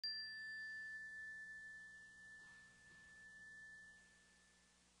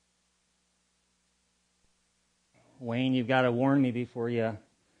Wayne, you've got to warn me before you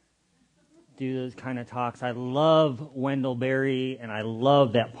do those kind of talks. I love Wendell Berry, and I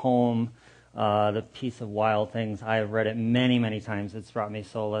love that poem, The Peace of Wild Things. I have read it many, many times. It's brought me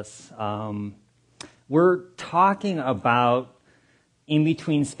solace. We're talking about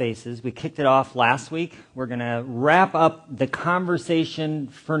in-between spaces. We kicked it off last week. We're going to wrap up the conversation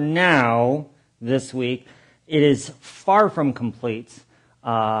for now this week. It is far from complete.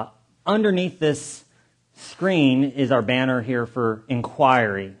 Underneath this screen is our banner here for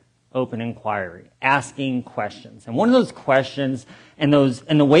inquiry, open inquiry, asking questions. And one of those questions, and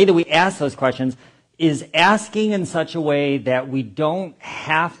the way that we ask those questions, is asking in such a way that we don't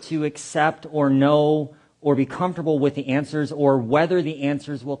have to accept or know or be comfortable with the answers or whether the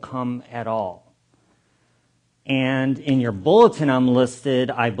answers will come at all. And in your bulletin, I'm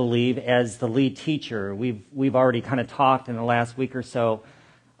listed, I believe, as the lead teacher. We've already kind of talked in the last week or so.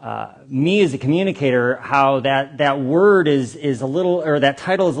 Me as a communicator, how that word is a little, or that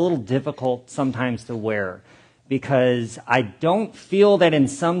title is a little difficult sometimes to wear, because I don't feel that in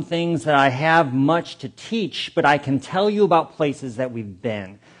some things that I have much to teach, but I can tell you about places that we've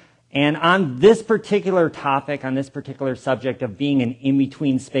been. And on this particular topic, on this particular subject of being in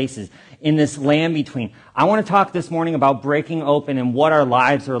in-between spaces, in this land between, I want to talk this morning about breaking open and what our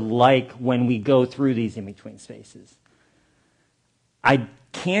lives are like when we go through these in-between spaces. I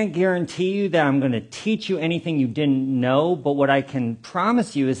can't guarantee you that I'm going to teach you anything you didn't know, but what I can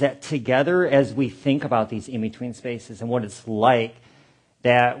promise you is that together, as we think about these in-between spaces and what it's like,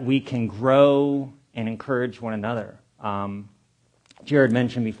 that we can grow and encourage one another. Jared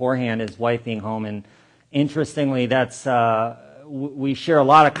mentioned beforehand his wife being home, and interestingly, that's we share a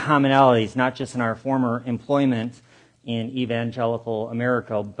lot of commonalities, not just in our former employment in evangelical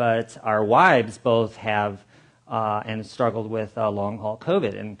America, but our wives both have and struggled with long-haul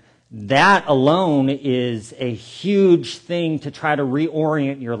COVID. And that alone is a huge thing to try to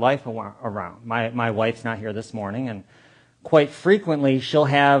reorient your life around. My wife's not here this morning, and quite frequently she'll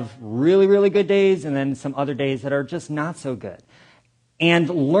have really, really good days and then some other days that are just not so good. And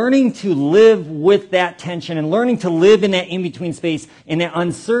learning to live with that tension and learning to live in that in-between space and that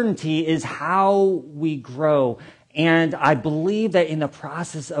uncertainty is how we grow. And I believe that in the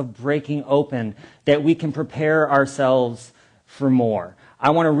process of breaking open, that we can prepare ourselves for more. I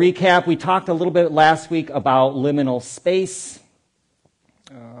want to recap. We talked a little bit last week about liminal space.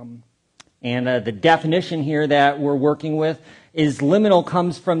 And the definition here that we're working with is liminal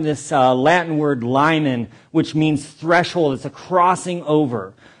comes from this Latin word limen, which means threshold. It's a crossing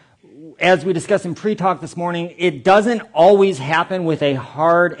over. As we discussed in pre-talk this morning, it doesn't always happen with a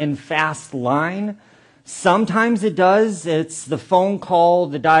hard and fast line. Sometimes it does. It's the phone call,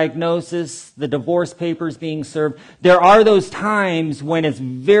 the diagnosis, the divorce papers being served. There are those times when it's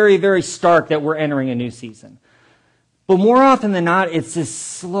very, very stark that we're entering a new season. But more often than not, it's this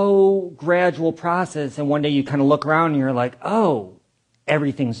slow, gradual process, and one day you kind of look around and you're like, oh,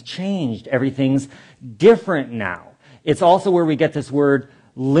 everything's changed. Everything's different now. It's also where we get this word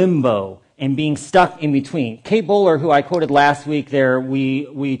limbo and being stuck in between. Kate Bowler, who I quoted last week there,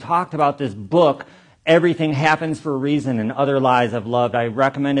 we talked about this book, Everything Happens for a Reason and Other Lies I've Loved. I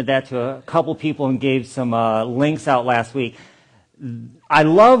recommended that to a couple people and gave some links out last week. I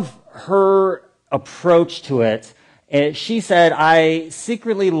love her approach to it. She said, I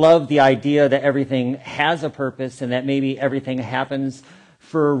secretly love the idea that everything has a purpose and that maybe everything happens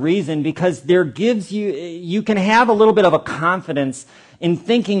for a reason, because there gives you can have a little bit of a confidence in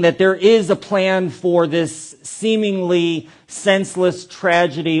thinking that there is a plan for this seemingly senseless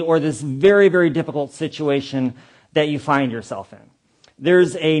tragedy or this very, very difficult situation that you find yourself in.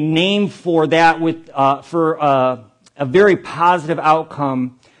 There's a name for that for a very positive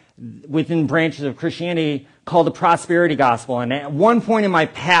outcome within branches of Christianity called the prosperity gospel. And at one point in my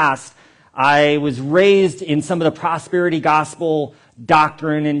past, I was raised in some of the prosperity gospel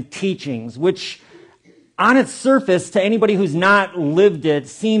doctrine and teachings, which on its surface, to anybody who's not lived it,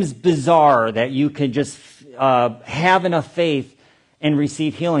 seems bizarre that you could just have enough faith and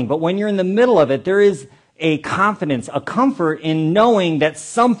receive healing. But when you're in the middle of it, there is a confidence, a comfort in knowing that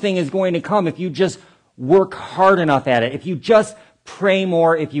something is going to come if you just work hard enough at it, if you just pray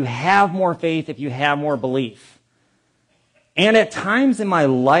more, if you have more faith, if you have more belief. And at times in my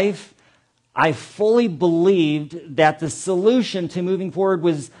life, I fully believed that the solution to moving forward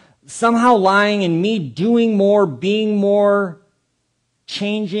was somehow lying in me doing more, being more,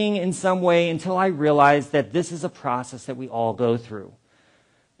 changing in some way, until I realized that this is a process that we all go through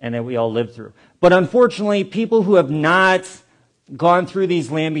and that we all live through. But unfortunately, people who have not gone through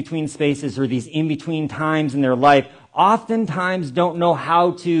these land between spaces or these in-between times in their life oftentimes don't know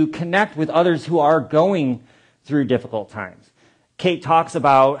how to connect with others who are going through difficult times. Kate talks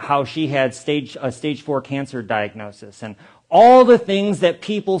about how she had a stage 4 cancer diagnosis and all the things that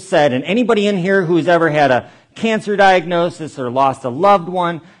people said, and anybody in here who's ever had a cancer diagnosis or lost a loved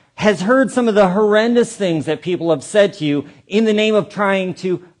one has heard some of the horrendous things that people have said to you in the name of trying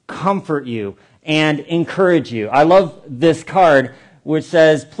to comfort you and encourage you. I love this card which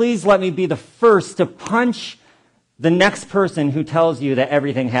says, "Please let me be the first to punch the next person who tells you that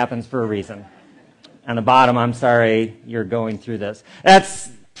everything happens for a reason." On the bottom, "I'm sorry you're going through this."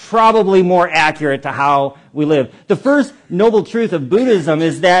 That's probably more accurate to how we live. The first noble truth of Buddhism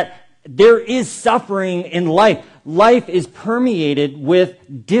is that there is suffering in life. Life is permeated with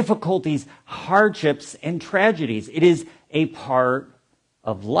difficulties, hardships, and tragedies. It is a part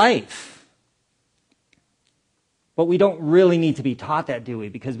of life. But we don't really need to be taught that, do we?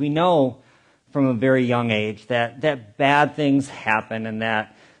 Because we know from a very young age that bad things happen, and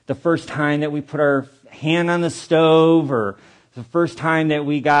that the first time that we put our hand on the stove, or the first time that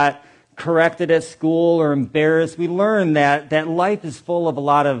we got corrected at school or embarrassed, we learn that life is full of a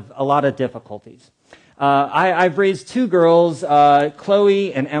lot of difficulties. I've raised two girls,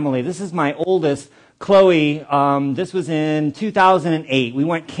 Chloe and Emily. This is my oldest, Chloe. This was in 2008. We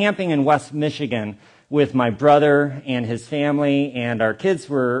went camping in West Michigan with my brother and his family, and our kids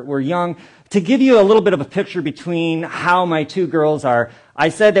were young. To give you a little bit of a picture between how my two girls are, I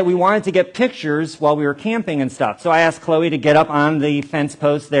said that we wanted to get pictures while we were camping and stuff. So I asked Chloe to get up on the fence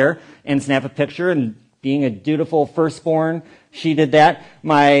post there and snap a picture, and being a dutiful firstborn, she did that.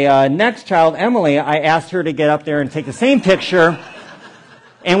 My next child, Emily, I asked her to get up there and take the same picture,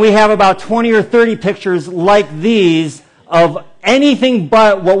 and we have about 20 or 30 pictures like these of anything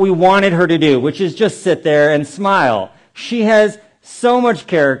but what we wanted her to do, which is just sit there and smile. She has so much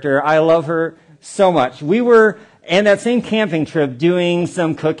character. I love her so much. We were, in that same camping trip, doing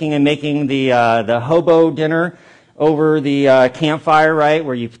some cooking and making the hobo dinner over the campfire, right,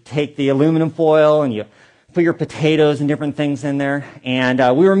 where you take the aluminum foil and you put your potatoes and different things in there. And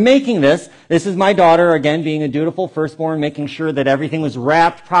we were making this. This is my daughter, again, being a dutiful firstborn, making sure that everything was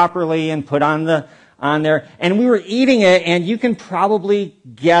wrapped properly and put on there. And we were eating it, and you can probably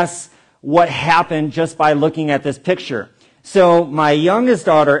guess what happened just by looking at this picture. So my youngest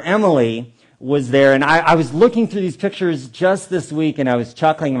daughter, Emily, was there, and I was looking through these pictures just this week, and I was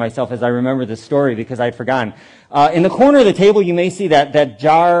chuckling to myself as I remember this story because I'd forgotten. In the corner of the table, you may see that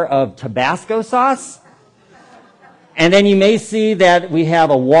jar of Tabasco sauce. And then you may see that we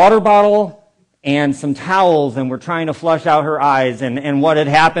have a water bottle and some towels, and we're trying to flush out her eyes. And what had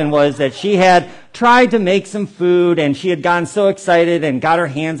happened was that she had tried to make some food, and she had gotten so excited and got her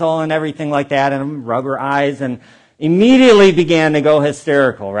hands all and everything like that, and rub her eyes, and immediately began to go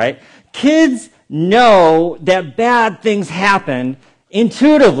hysterical, right? Kids know that bad things happen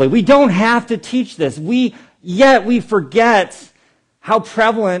intuitively. We don't have to teach this. Yet we forget how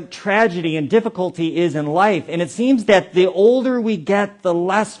prevalent tragedy and difficulty is in life. And it seems that the older we get, the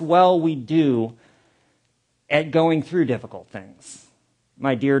less well we do at going through difficult things.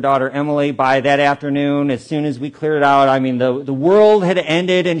 My dear daughter Emily, by that afternoon, as soon as we cleared it out, I mean, the world had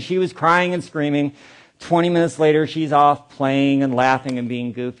ended and she was crying and screaming. 20 minutes later, she's off playing and laughing and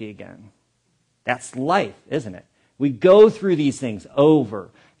being goofy again. That's life, isn't it? We go through these things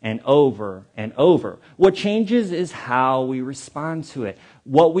over and over and over. What changes is how we respond to it.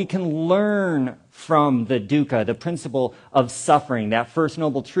 What we can learn from the dukkha, the principle of suffering, that first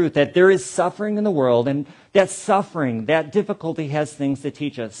noble truth, that there is suffering in the world, and that suffering, that difficulty has things to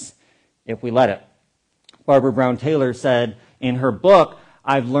teach us if we let it. Barbara Brown Taylor said in her book,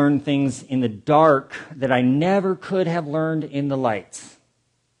 "I've learned things in the dark that I never could have learned in the light."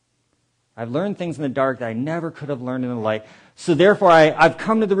 I've learned things in the dark that I never could have learned in the light. So therefore, I've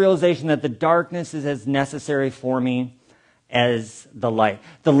come to the realization that the darkness is as necessary for me as the light.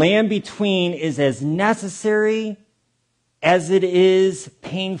 The land between is as necessary as it is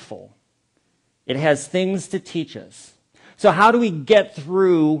painful. It has things to teach us. So how do we get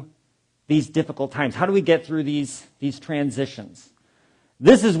through these difficult times? How do we get through these transitions?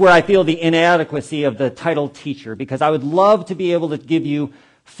 This is where I feel the inadequacy of the title teacher, because I would love to be able to give you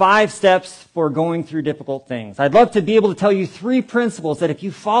 5 steps for going through difficult things. I'd love to be able to tell you 3 principles that if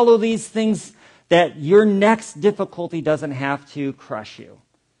you follow these things, that your next difficulty doesn't have to crush you.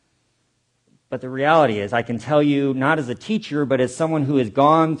 But the reality is, I can tell you, not as a teacher, but as someone who has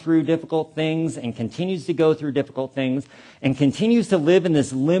gone through difficult things and continues to go through difficult things and continues to live in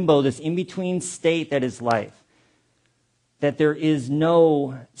this limbo, this in-between state that is life, that there is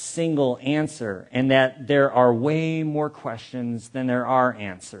no single answer, and that there are way more questions than there are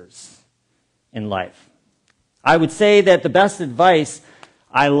answers in life. I would say that the best advice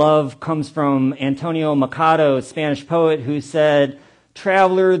I love comes from Antonio Machado, a Spanish poet, who said,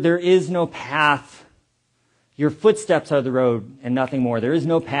 "Traveler, there is no path. Your footsteps are the road and nothing more. There is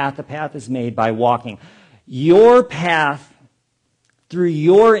no path. The path is made by walking." Your path through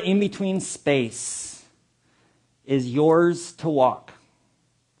your in-between space is yours to walk.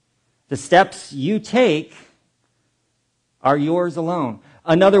 The steps you take are yours alone.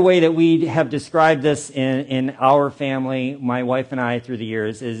 Another way that we have described this in our family, my wife and I, through the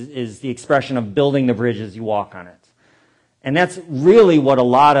years, is the expression of building the bridge as you walk on it. And that's really what a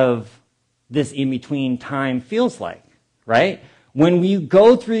lot of this in-between time feels like, right? When you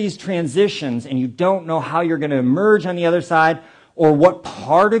go through these transitions and you don't know how you're going to emerge on the other side, or what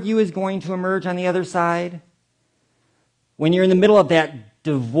part of you is going to emerge on the other side, when you're in the middle of that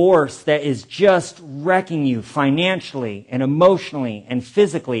divorce that is just wrecking you financially and emotionally and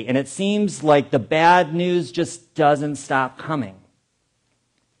physically, and it seems like the bad news just doesn't stop coming.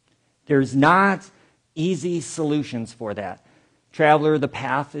 There's not easy solutions for that. Traveler, the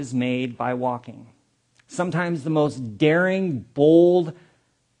path is made by walking. Sometimes the most daring, bold,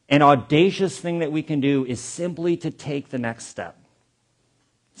 and audacious thing that we can do is simply to take the next step.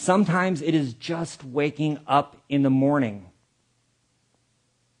 Sometimes it is just waking up in the morning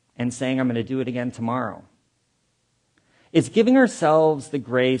and saying, "I'm going to do it again tomorrow." It's giving ourselves the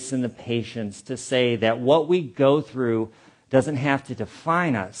grace and the patience to say that what we go through doesn't have to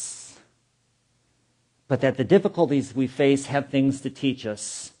define us, but that the difficulties we face have things to teach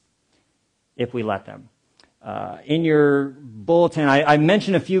us if we let them. In your bulletin, I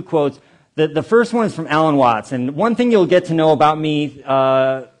mentioned a few quotes. The first one is from Alan Watts, and one thing you'll get to know about me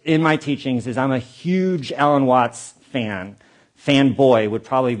in my teachings is I'm a huge Alan Watts fan. Fanboy would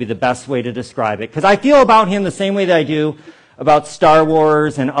probably be the best way to describe it, because I feel about him the same way that I do about Star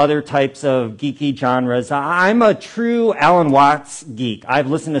Wars and other types of geeky genres. I'm a true Alan Watts geek. I've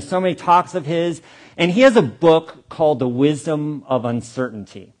listened to so many talks of his, and he has a book called The Wisdom of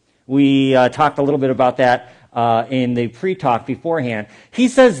Uncertainty. We talked a little bit about that in the pre-talk beforehand. He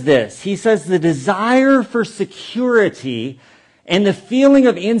says this. He says the desire for security and the feeling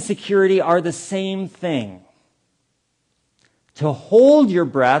of insecurity are the same thing. To hold your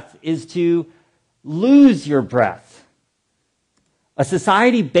breath is to lose your breath. A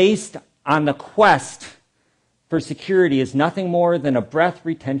society based on the quest for security is nothing more than a breath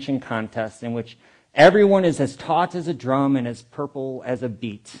retention contest in which everyone is as taut as a drum and as purple as a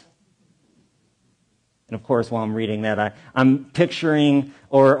beet. And of course, while I'm reading that, I'm picturing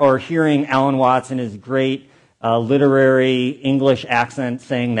or hearing Alan Watts in his great literary English accent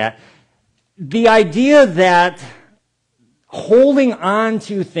saying that the idea that holding on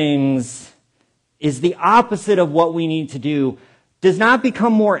to things is the opposite of what we need to do does not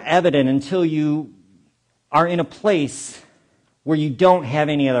become more evident until you are in a place where you don't have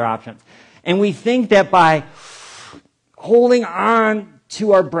any other options. And we think that by holding on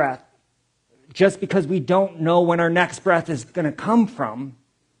to our breath, just because we don't know when our next breath is going to come from,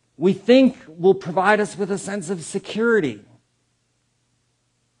 we think will provide us with a sense of security.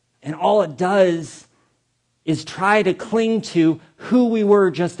 And all it does is try to cling to who we were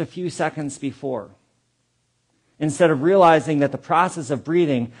just a few seconds before, instead of realizing that the process of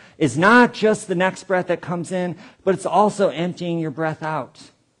breathing is not just the next breath that comes in, but it's also emptying your breath out.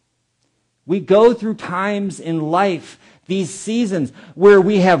 We go through times in life, these seasons, where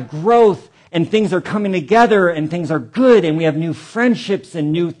we have growth and things are coming together and things are good and we have new friendships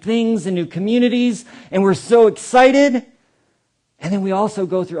and new things and new communities and we're so excited. And then we also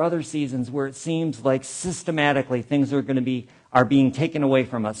go through other seasons where it seems like systematically things are being taken away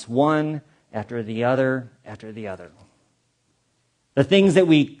from us, one after the other after the other. The things that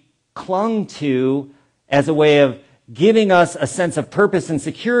we clung to as a way of giving us a sense of purpose and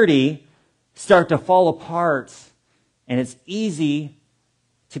security start to fall apart, and it's easy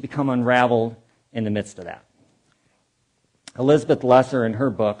to become unraveled in the midst of that. Elizabeth Lesser, in her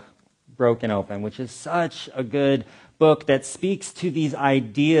book, Broken Open, which is such a good book that speaks to these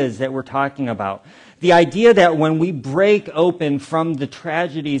ideas that we're talking about. The idea that when we break open from the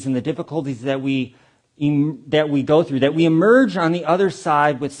tragedies and the difficulties that we go through, that we emerge on the other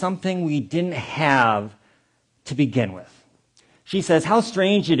side with something we didn't have to begin with. She says, how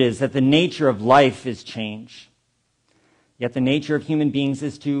strange it is that the nature of life is change. Yet the nature of human beings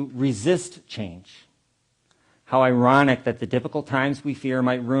is to resist change. How ironic that the difficult times we fear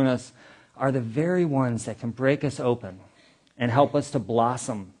might ruin us are the very ones that can break us open and help us to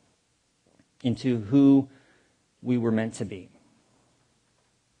blossom into who we were meant to be.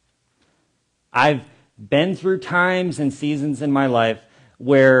 I've been through times and seasons in my life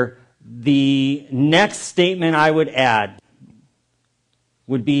where the next statement I would add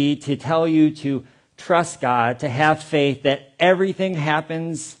would be to tell you to trust God, to have faith that everything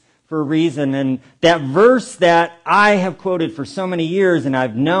happens for a reason. And that verse that I have quoted for so many years and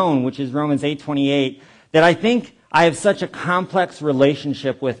I've known, which is Romans 8:28, that I think I have such a complex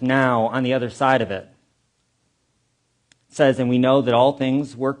relationship with now on the other side of it. It says, and we know that all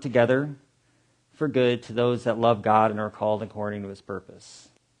things work together for good to those that love God and are called according to his purpose.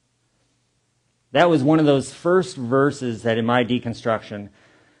 That was one of those first verses that in my deconstruction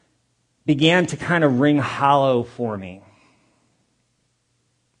began to kind of ring hollow for me.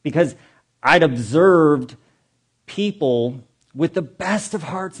 Because I'd observed people with the best of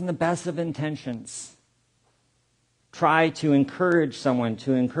hearts and the best of intentions try to encourage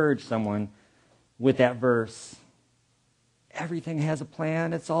someone with that verse. Everything has a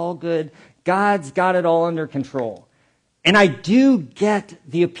plan. It's all good. God's got it all under control. And I do get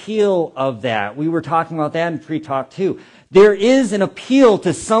the appeal of that. We were talking about that in pre-talk too. There is an appeal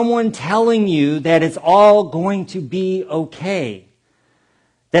to someone telling you that it's all going to be okay.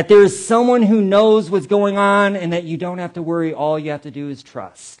 That there is someone who knows what's going on and that you don't have to worry. All you have to do is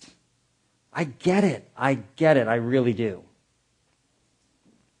trust. I get it. I really do.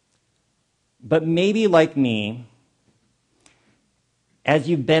 But maybe like me, as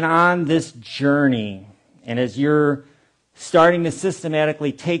you've been on this journey and as you're starting to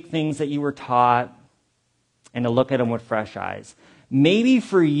systematically take things that you were taught and to look at them with fresh eyes, maybe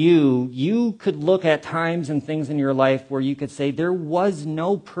for you, you could look at times and things in your life where you could say there was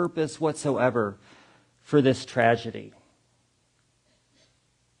no purpose whatsoever for this tragedy.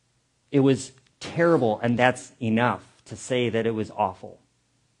 It was terrible, and that's enough to say that it was awful.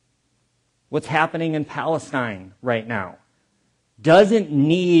 What's happening in Palestine right now doesn't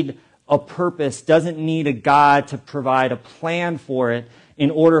need a purpose, doesn't need a God to provide a plan for it in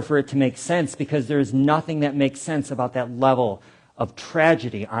order for it to make sense, because there's nothing that makes sense about that level of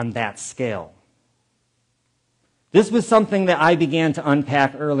tragedy on that scale. This was something that I began to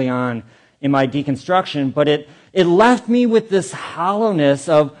unpack early on in my deconstruction, but it left me with this hollowness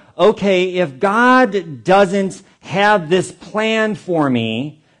of, okay, if God doesn't have this plan for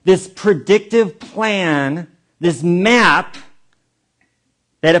me, this predictive plan, this map,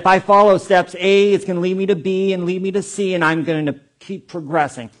 that if I follow steps A, it's going to lead me to B and lead me to C, and I'm going to keep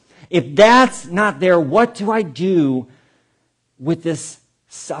progressing. If that's not there, what do I do with this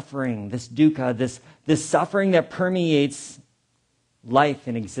suffering, this dukkha, this suffering that permeates life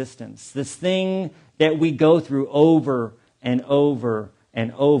and existence, this thing that we go through over and over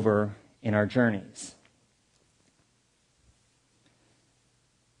and over in our journeys?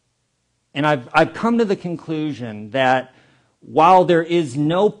 And I've come to the conclusion that while there is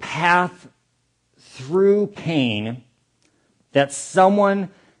no path through pain that someone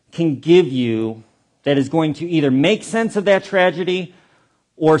can give you that is going to either make sense of that tragedy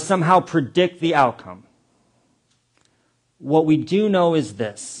or somehow predict the outcome, what we do know is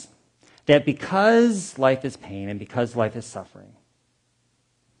this, that because life is pain and because life is suffering,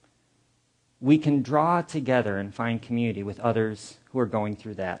 we can draw together and find community with others who are going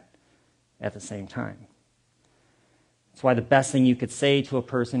through that at the same time. That's why the best thing you could say to a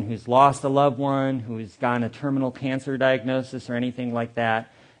person who's lost a loved one, who's gotten a terminal cancer diagnosis or anything like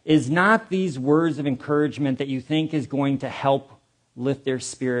that, is not these words of encouragement that you think is going to help lift their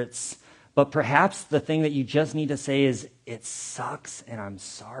spirits, but perhaps the thing that you just need to say is, it sucks and I'm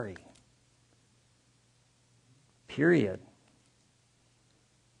sorry. Period.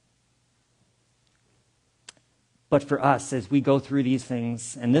 But for us, as we go through these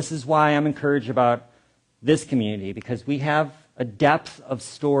things, and this is why I'm encouraged about this community, because we have a depth of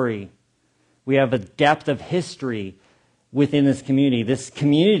story. We have a depth of history within this community. This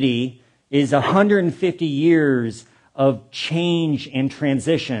community is 150 years of change and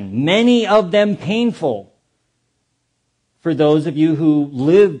transition, many of them painful for those of you who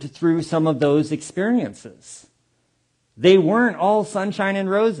lived through some of those experiences. They weren't all sunshine and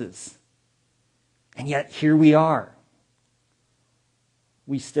roses. And yet here we are.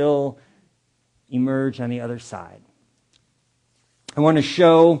 We still emerge on the other side. I want to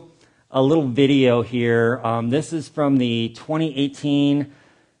show a little video here. This is from the 2018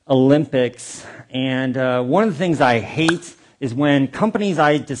 Olympics. And one of the things I hate is when companies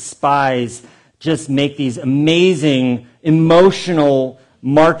I despise just make these amazing, emotional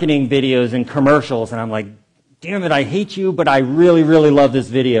marketing videos and commercials. And I'm like, damn it, I hate you, but I really, really love this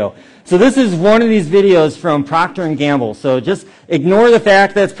video. So this is one of these videos from Procter & Gamble. So just ignore the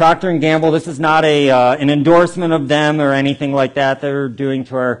fact that it's Procter & Gamble. This is not an endorsement of them or anything like that they're doing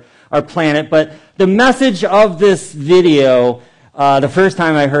to our planet. But the message of this video, the first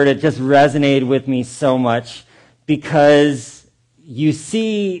time I heard it, just resonated with me so much, because you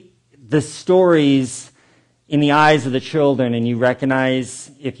see the stories in the eyes of the children, and you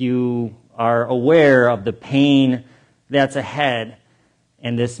recognize, if you are aware of the pain that's ahead.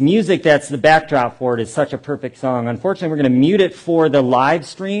 And this music that's the backdrop for it is such a perfect song. Unfortunately, we're going to mute it for the live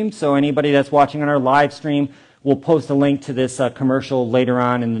stream, so anybody that's watching on our live stream, we'll post a link to this commercial later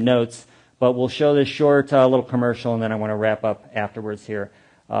on in the notes. But we'll show this short little commercial, and then I want to wrap up afterwards here.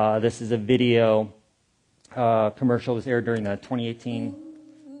 This is a video commercial that was aired during the 2018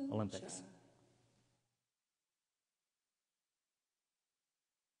 Olympics.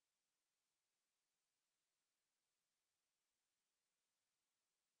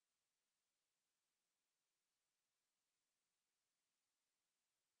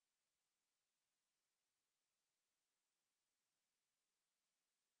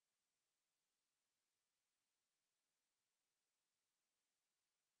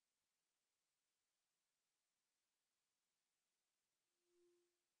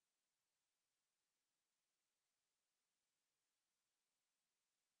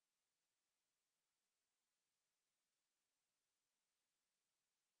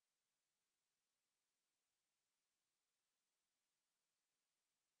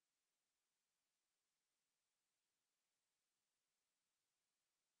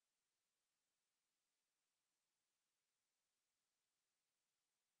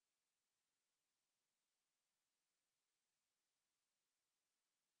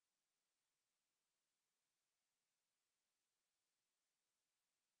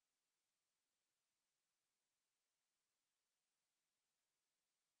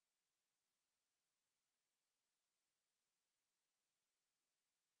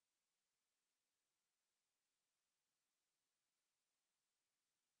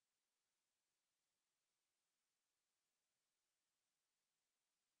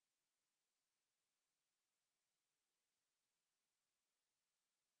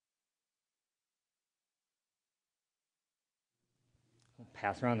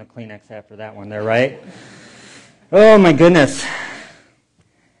 Pass around the Kleenex after that one there, right? Oh my goodness.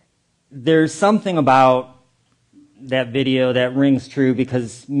 There's something about that video that rings true,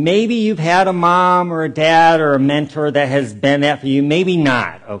 because maybe you've had a mom or a dad or a mentor that has been that for you, maybe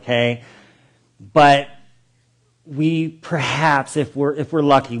not, okay? But we perhaps, if we're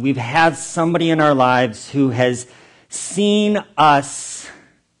lucky, we've had somebody in our lives who has seen us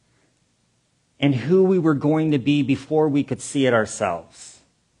and who we were going to be before we could see it ourselves.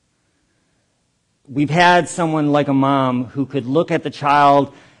 We've had someone like a mom who could look at the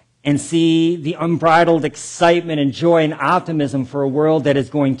child and see the unbridled excitement and joy and optimism for a world that is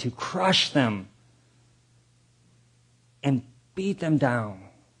going to crush them and beat them down.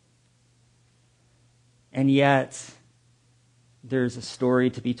 And yet, there's a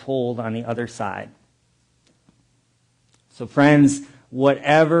story to be told on the other side. So friends,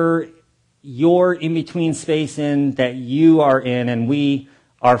 whatever your in-between space in that you are in, and we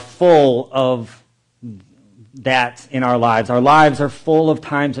are full of that in our lives. Our lives are full of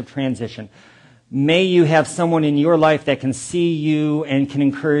times of transition. May you have someone in your life that can see you and can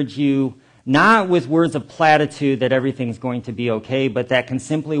encourage you, not with words of platitude that everything's going to be okay, but that can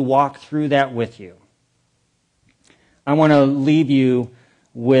simply walk through that with you. I want to leave you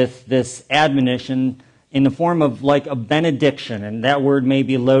with this admonition in the form of like a benediction, and that word may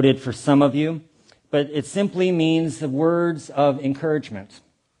be loaded for some of you, but it simply means the words of encouragement.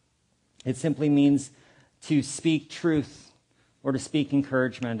 It simply means to speak truth or to speak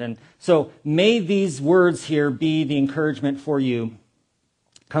encouragement. And so may these words here be the encouragement for you.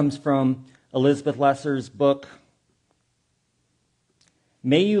 It comes from Elizabeth Lesser's book.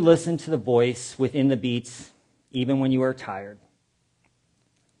 May you listen to the voice within the beats, even when you are tired.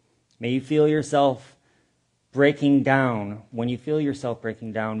 May you feel yourself breaking down. When you feel yourself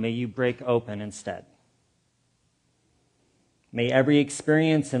breaking down, may you break open instead. May every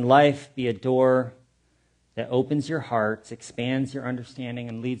experience in life be a door that opens your heart, expands your understanding,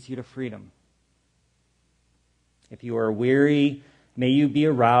 and leads you to freedom. If you are weary, may you be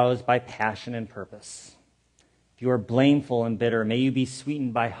aroused by passion and purpose. If you are blameful and bitter, may you be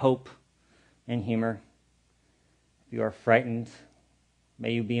sweetened by hope and humor. If you are frightened,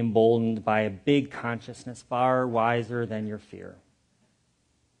 may you be emboldened by a big consciousness far wiser than your fear.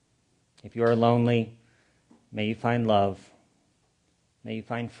 If you are lonely, may you find love. May you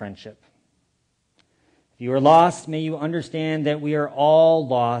find friendship. If you are lost, may you understand that we are all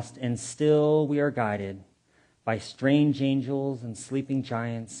lost, and still we are guided by strange angels and sleeping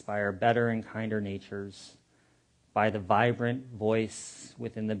giants, by our better and kinder natures, by the vibrant voice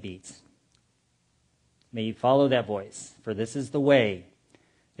within the beats. May you follow that voice, for this is the way,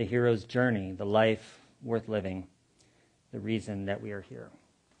 the hero's journey, the life worth living. the reason that we are here.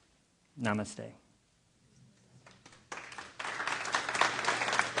 Namaste.